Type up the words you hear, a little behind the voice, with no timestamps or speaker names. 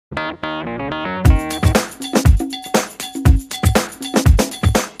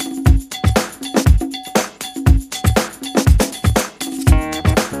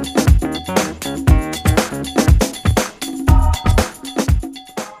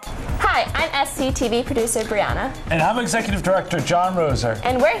Hi, I'm SCTV producer Briana. And I'm Executive Director John Roser.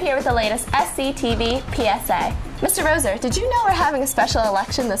 And we're here with the latest SCTV PSA. Mr. Roser, did you know we're having a special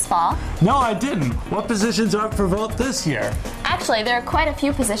election this fall? No, I didn't. What positions are up for vote this year? Actually, there are quite a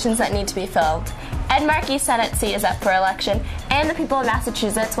few positions that need to be filled. Ed Markey's Senate seat is up for election, and the people of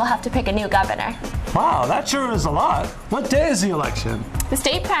Massachusetts will have to pick a new governor. Wow, that sure is a lot. What day is the election? The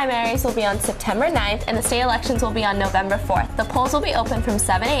state primaries will be on September 9th, and the state elections will be on November 4th. The polls will be open from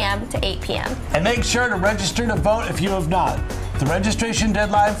 7 a.m. to 8 p.m. And make sure to register to vote if you have not. The registration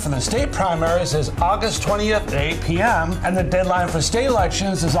deadline for the state primaries is August 20th at 8 p.m., and the deadline for state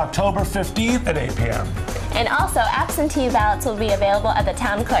elections is October 15th at 8 p.m. And also, absentee ballots will be available at the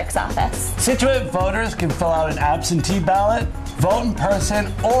town clerk's office. Scituate voters can fill out an absentee ballot, vote in person,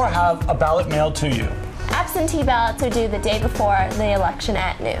 or have a ballot mailed to you. Absentee ballots are due the day before the election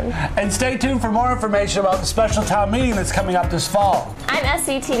at noon. And stay tuned for more information about the special town meeting that's coming up this fall. I'm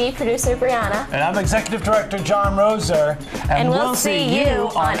SCTV producer Briana. And I'm Executive Director John Roser. And we'll see you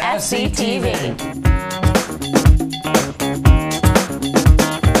on SCTV.